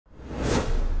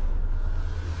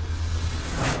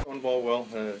the ball well.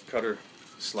 Cutter,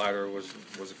 slider was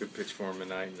a good pitch for him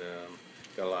tonight.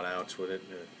 Got a lot of outs with it.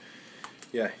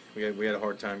 Yeah, we had a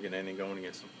hard time getting anything going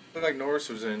against him. Looked like Norris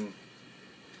was in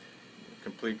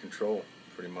complete control,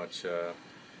 pretty much. Had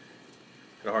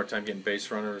a hard time getting base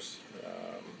runners,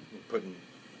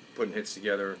 putting hits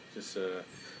together. Just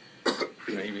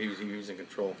he was in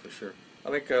control for sure. I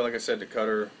think, like I said, the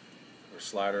cutter or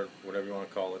slider, whatever you want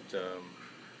to call it,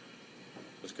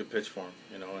 was a good pitch for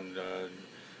him. And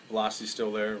velocity's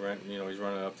still there. Right? He's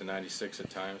running up to 96 at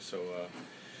times. So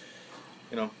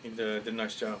he did a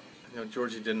nice job.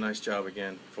 Jorge did a nice job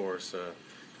again for us.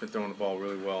 He's been throwing the ball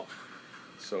really well.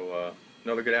 So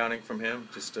another good outing from him.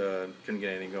 Just couldn't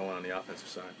get anything going on the offensive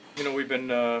side. We've been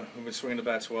swinging the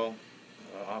bats well.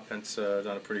 Offense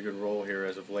done a pretty good role here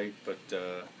as of late, but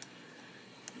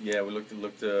yeah, we looked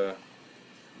a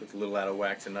little out of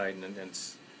whack tonight, and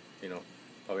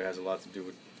probably has a lot to do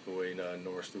with the way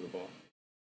Norris threw the ball.